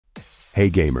Hey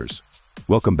gamers,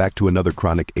 welcome back to another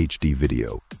Chronic HD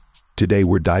video. Today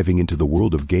we're diving into the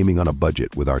world of gaming on a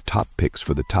budget with our top picks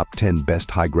for the top 10 best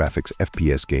high-graphics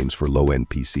FPS games for low-end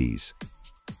PCs.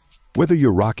 Whether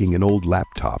you're rocking an old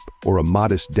laptop or a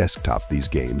modest desktop, these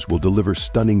games will deliver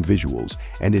stunning visuals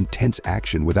and intense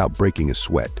action without breaking a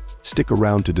sweat. Stick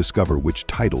around to discover which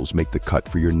titles make the cut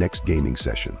for your next gaming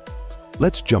session.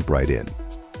 Let's jump right in.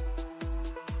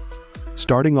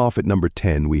 Starting off at number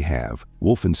 10, we have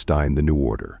Wolfenstein: The New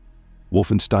Order.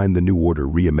 Wolfenstein: The New Order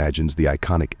reimagines the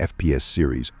iconic FPS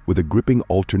series with a gripping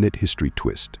alternate history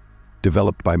twist.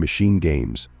 Developed by Machine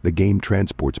Games, the game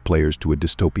transports players to a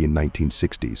dystopian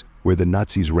 1960s where the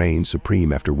Nazis reigned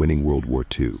supreme after winning World War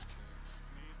II.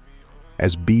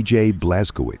 As BJ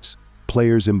Blazkowicz,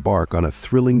 players embark on a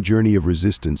thrilling journey of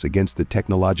resistance against the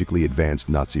technologically advanced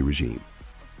Nazi regime.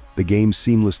 The game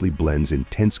seamlessly blends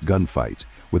intense gunfights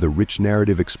with a rich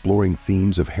narrative exploring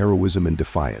themes of heroism and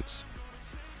defiance.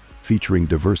 Featuring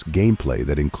diverse gameplay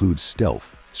that includes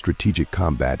stealth, strategic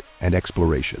combat, and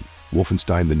exploration,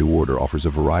 Wolfenstein: The New Order offers a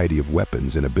variety of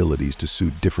weapons and abilities to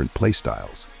suit different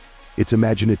playstyles. Its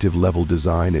imaginative level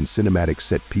design and cinematic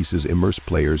set pieces immerse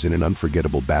players in an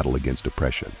unforgettable battle against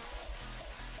oppression.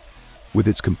 With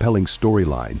its compelling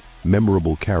storyline,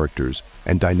 memorable characters,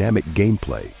 and dynamic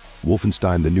gameplay,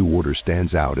 Wolfenstein: The New Order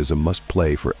stands out as a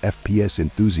must-play for FPS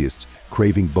enthusiasts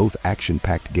craving both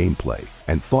action-packed gameplay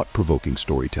and thought-provoking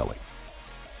storytelling.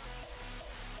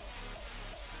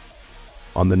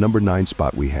 On the number 9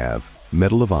 spot, we have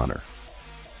Medal of Honor.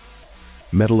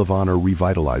 Medal of Honor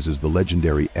revitalizes the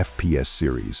legendary FPS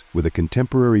series with a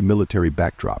contemporary military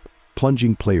backdrop,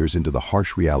 plunging players into the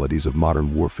harsh realities of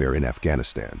modern warfare in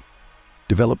Afghanistan.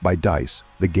 Developed by DICE,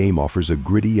 the game offers a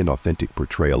gritty and authentic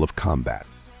portrayal of combat.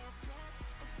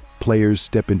 Players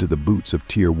step into the boots of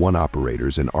Tier 1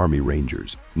 operators and Army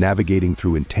Rangers, navigating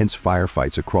through intense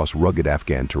firefights across rugged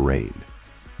Afghan terrain.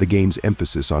 The game's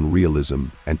emphasis on realism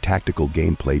and tactical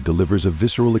gameplay delivers a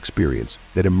visceral experience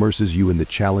that immerses you in the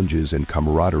challenges and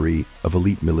camaraderie of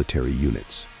elite military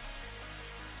units.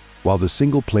 While the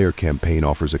single-player campaign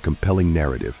offers a compelling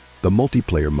narrative, the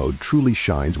multiplayer mode truly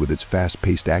shines with its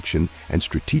fast-paced action and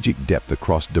strategic depth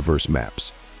across diverse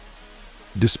maps.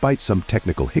 Despite some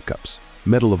technical hiccups,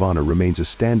 Medal of Honor remains a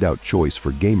standout choice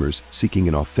for gamers seeking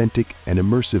an authentic and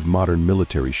immersive modern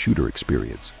military shooter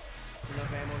experience.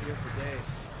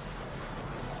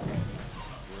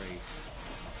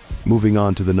 Moving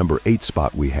on to the number 8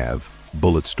 spot, we have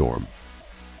Bulletstorm.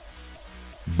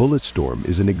 Bulletstorm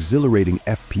is an exhilarating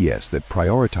FPS that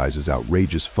prioritizes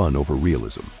outrageous fun over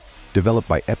realism. Developed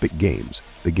by Epic Games,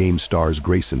 the game stars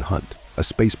Grayson Hunt, a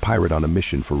space pirate on a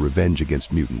mission for revenge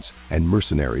against mutants and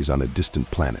mercenaries on a distant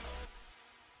planet.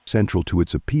 Central to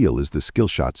its appeal is the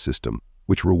skillshot system,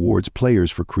 which rewards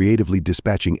players for creatively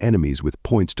dispatching enemies with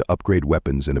points to upgrade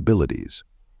weapons and abilities.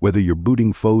 Whether you're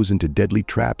booting foes into deadly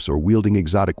traps or wielding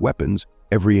exotic weapons,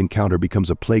 every encounter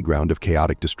becomes a playground of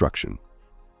chaotic destruction.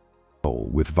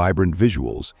 With vibrant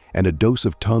visuals and a dose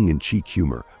of tongue-in-cheek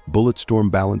humor,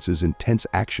 Bulletstorm balances intense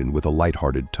action with a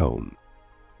lighthearted tone.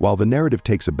 While the narrative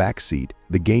takes a backseat,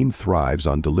 the game thrives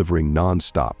on delivering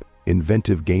non-stop,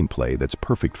 inventive gameplay that's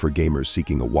perfect for gamers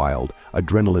seeking a wild,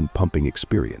 adrenaline-pumping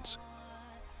experience.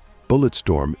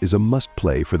 Bulletstorm is a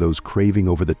must-play for those craving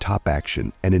over-the-top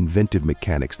action and inventive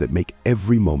mechanics that make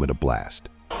every moment a blast.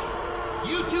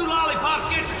 You two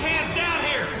lollipops, get your hands down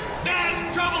here!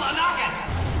 Bad trouble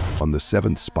a-knockin'! On the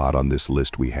 7th spot on this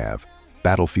list, we have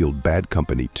Battlefield: Bad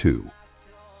Company 2.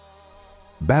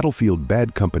 Battlefield: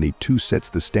 Bad Company 2 sets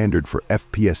the standard for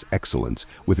FPS excellence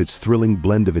with its thrilling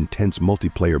blend of intense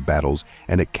multiplayer battles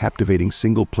and a captivating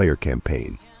single-player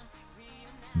campaign.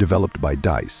 Developed by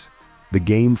DICE, the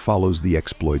game follows the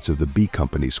exploits of the B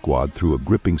Company squad through a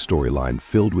gripping storyline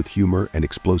filled with humor and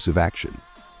explosive action.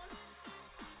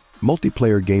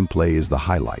 Multiplayer gameplay is the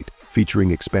highlight,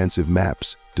 featuring expansive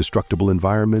maps, destructible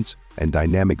environments, and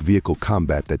dynamic vehicle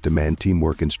combat that demand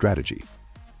teamwork and strategy.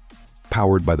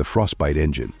 Powered by the Frostbite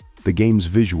engine, the game's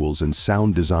visuals and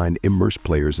sound design immerse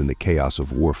players in the chaos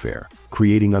of warfare,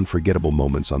 creating unforgettable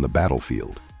moments on the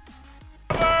battlefield.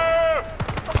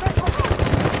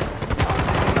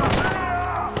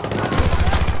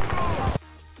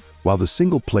 While the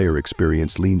single-player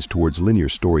experience leans towards linear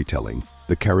storytelling,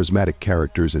 the charismatic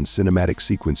characters and cinematic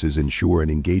sequences ensure an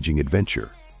engaging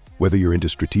adventure. Whether you're into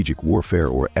strategic warfare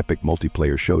or epic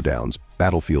multiplayer showdowns,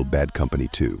 Battlefield: Bad Company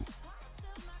 2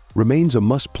 remains a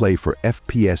must-play for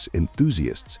FPS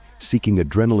enthusiasts seeking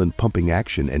adrenaline-pumping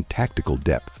action and tactical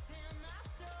depth.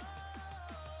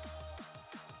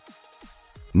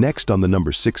 Next on the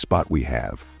number 6 spot, we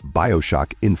have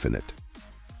BioShock Infinite.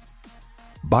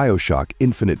 BioShock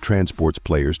Infinite transports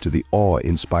players to the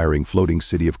awe-inspiring floating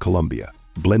city of Columbia,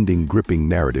 blending gripping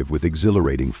narrative with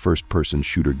exhilarating first-person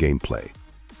shooter gameplay.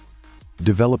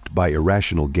 Developed by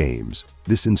Irrational Games,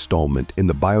 this installment in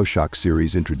the BioShock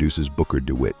series introduces Booker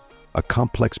DeWitt, a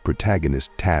complex protagonist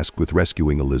tasked with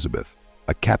rescuing Elizabeth,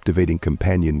 a captivating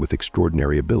companion with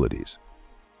extraordinary abilities.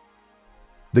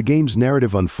 The game's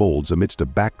narrative unfolds amidst a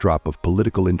backdrop of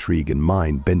political intrigue and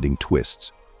mind-bending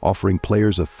twists, offering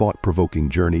players a thought-provoking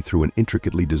journey through an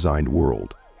intricately designed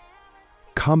world.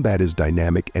 Combat is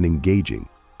dynamic and engaging,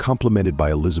 complemented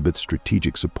by Elizabeth's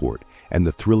strategic support and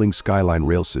the thrilling Skyline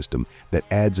rail system that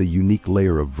adds a unique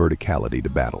layer of verticality to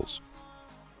battles.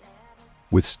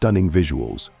 With stunning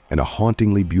visuals and a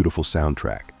hauntingly beautiful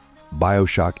soundtrack,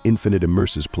 BioShock Infinite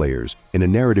immerses players in a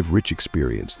narrative-rich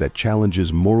experience that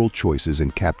challenges moral choices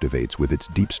and captivates with its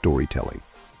deep storytelling.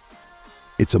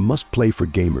 It's a must-play for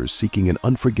gamers seeking an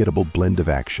unforgettable blend of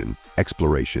action,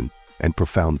 exploration, and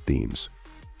profound themes.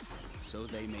 So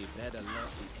they may better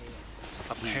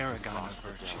love the air. A paragon of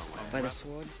virtue. By the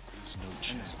sword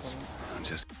and the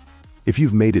scroll. If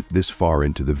you've made it this far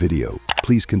into the video,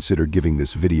 please consider giving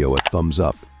this video a thumbs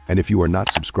up, and if you are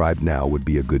not subscribed now would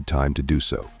be a good time to do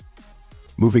so.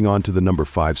 Moving on to the number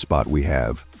 5 spot, we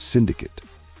have Syndicate.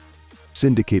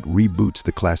 Syndicate reboots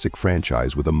the classic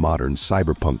franchise with a modern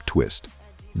cyberpunk twist.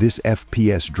 This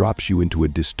FPS drops you into a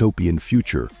dystopian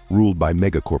future ruled by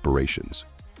megacorporations.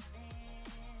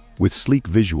 With sleek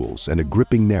visuals and a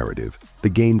gripping narrative, the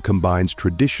game combines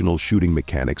traditional shooting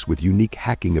mechanics with unique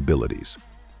hacking abilities.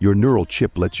 Your neural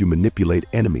chip lets you manipulate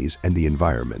enemies and the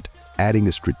environment, adding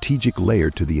a strategic layer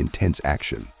to the intense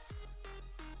action.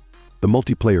 The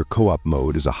multiplayer co-op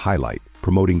mode is a highlight,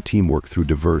 promoting teamwork through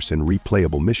diverse and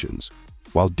replayable missions.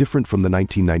 While different from the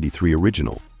 1993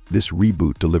 original, this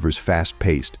reboot delivers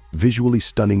fast-paced, visually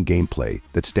stunning gameplay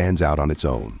that stands out on its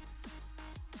own.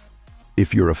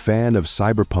 If you're a fan of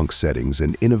cyberpunk settings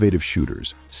and innovative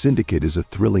shooters, Syndicate is a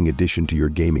thrilling addition to your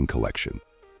gaming collection.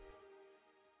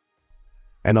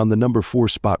 And on the number 4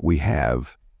 spot, we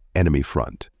have Enemy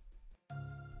Front.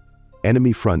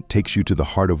 Enemy Front takes you to the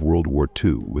heart of World War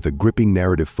II with a gripping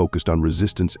narrative focused on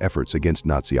resistance efforts against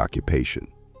Nazi occupation.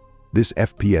 This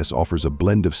FPS offers a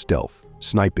blend of stealth,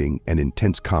 sniping, and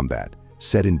intense combat,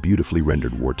 set in beautifully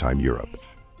rendered wartime Europe.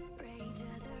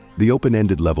 The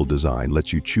open-ended level design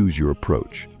lets you choose your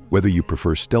approach, whether you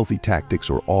prefer stealthy tactics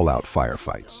or all-out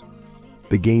firefights.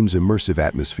 The game's immersive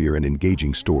atmosphere and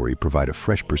engaging story provide a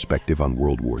fresh perspective on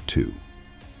World War II.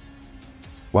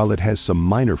 While it has some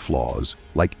minor flaws,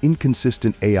 like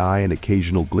inconsistent AI and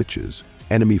occasional glitches,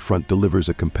 Enemy Front delivers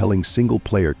a compelling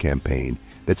single-player campaign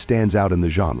that stands out in the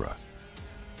genre.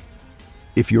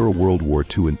 If you're a World War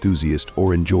II enthusiast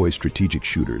or enjoy strategic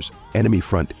shooters, Enemy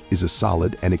Front is a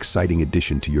solid and exciting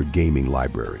addition to your gaming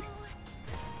library.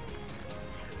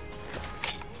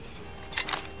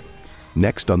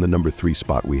 Next on the number 3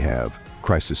 spot, we have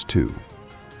Crysis 2.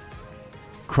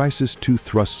 Crysis 2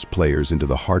 thrusts players into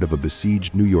the heart of a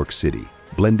besieged New York City,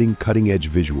 blending cutting-edge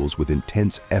visuals with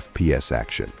intense FPS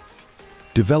action.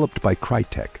 Developed by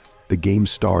Crytek, the game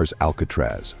stars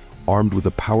Alcatraz, armed with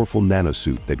a powerful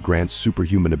nanosuit that grants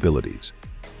superhuman abilities.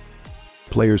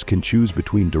 Players can choose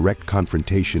between direct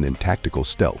confrontation and tactical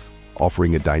stealth,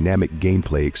 offering a dynamic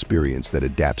gameplay experience that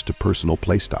adapts to personal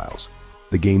playstyles.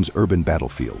 The game's urban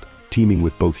battlefield, teeming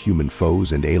with both human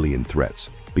foes and alien threats,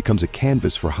 becomes a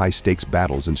canvas for high-stakes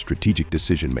battles and strategic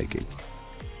decision-making.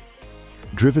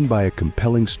 Driven by a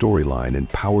compelling storyline and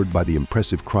powered by the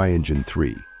impressive CryEngine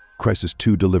 3, Crysis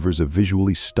 2 delivers a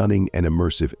visually stunning and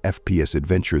immersive FPS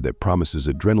adventure that promises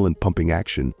adrenaline-pumping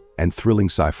action and thrilling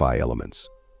sci-fi elements.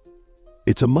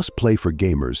 It's a must-play for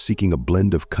gamers seeking a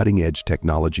blend of cutting-edge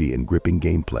technology and gripping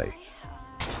gameplay.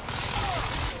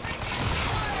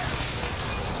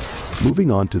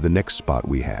 Moving on to the next spot,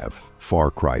 we have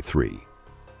Far Cry 3.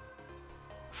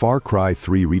 Far Cry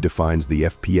 3 redefines the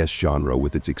FPS genre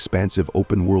with its expansive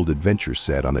open-world adventure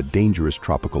set on a dangerous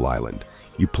tropical island.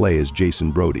 You play as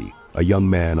Jason Brody, a young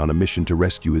man on a mission to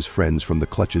rescue his friends from the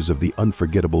clutches of the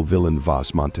unforgettable villain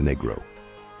Vas Montenegro.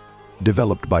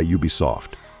 Developed by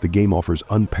Ubisoft, the game offers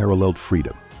unparalleled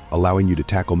freedom, allowing you to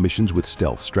tackle missions with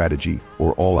stealth, strategy,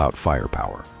 or all-out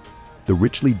firepower. The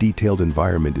richly detailed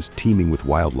environment is teeming with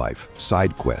wildlife,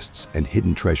 side quests, and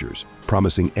hidden treasures,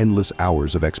 promising endless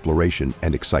hours of exploration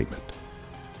and excitement.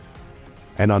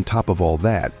 And on top of all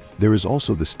that, there is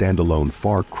also the standalone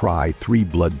Far Cry 3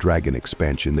 Blood Dragon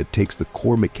expansion that takes the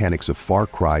core mechanics of Far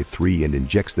Cry 3 and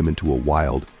injects them into a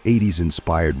wild,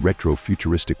 80s-inspired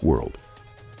retro-futuristic world.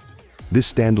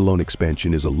 This standalone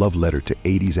expansion is a love letter to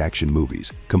 80s action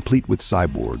movies, complete with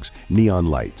cyborgs, neon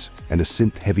lights, and a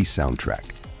synth-heavy soundtrack.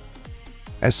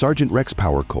 As Sergeant Rex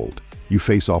Powercold, you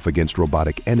face off against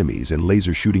robotic enemies and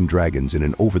laser-shooting dragons in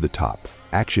an over-the-top,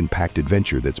 action-packed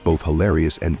adventure that's both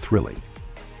hilarious and thrilling.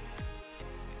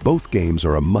 Both games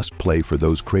are a must-play for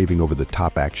those craving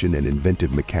over-the-top action and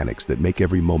inventive mechanics that make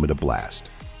every moment a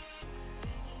blast.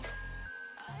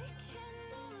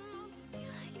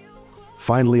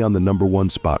 Finally, on the number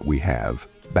 1 spot we have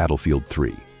Battlefield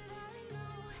 3.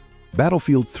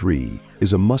 Battlefield 3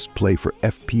 is a must-play for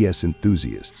FPS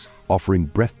enthusiasts, offering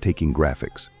breathtaking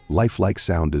graphics, lifelike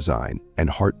sound design, and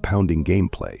heart-pounding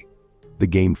gameplay. The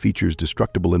game features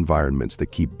destructible environments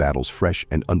that keep battles fresh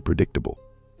and unpredictable.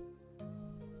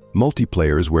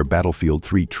 Multiplayer is where Battlefield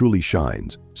 3 truly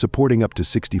shines, supporting up to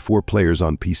 64 players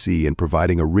on PC and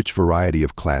providing a rich variety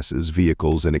of classes,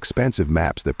 vehicles, and expansive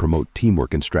maps that promote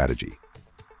teamwork and strategy.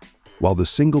 While the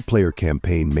single-player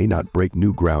campaign may not break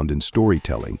new ground in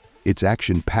storytelling, its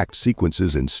action-packed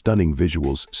sequences and stunning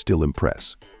visuals still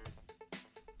impress.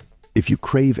 If you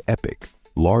crave epic,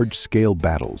 large-scale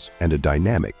battles and a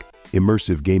dynamic,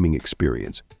 immersive gaming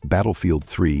experience, Battlefield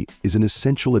 3 is an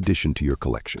essential addition to your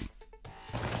collection.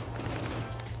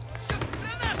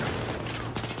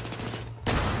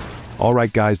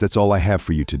 Alright guys, that's all I have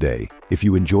for you today. If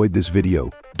you enjoyed this video,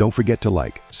 don't forget to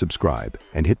like, subscribe,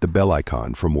 and hit the bell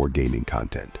icon for more gaming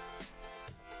content.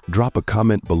 Drop a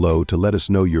comment below to let us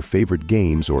know your favorite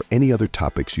games or any other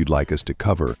topics you'd like us to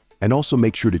cover, and also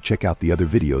make sure to check out the other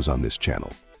videos on this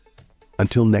channel.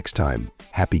 Until next time,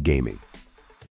 happy gaming!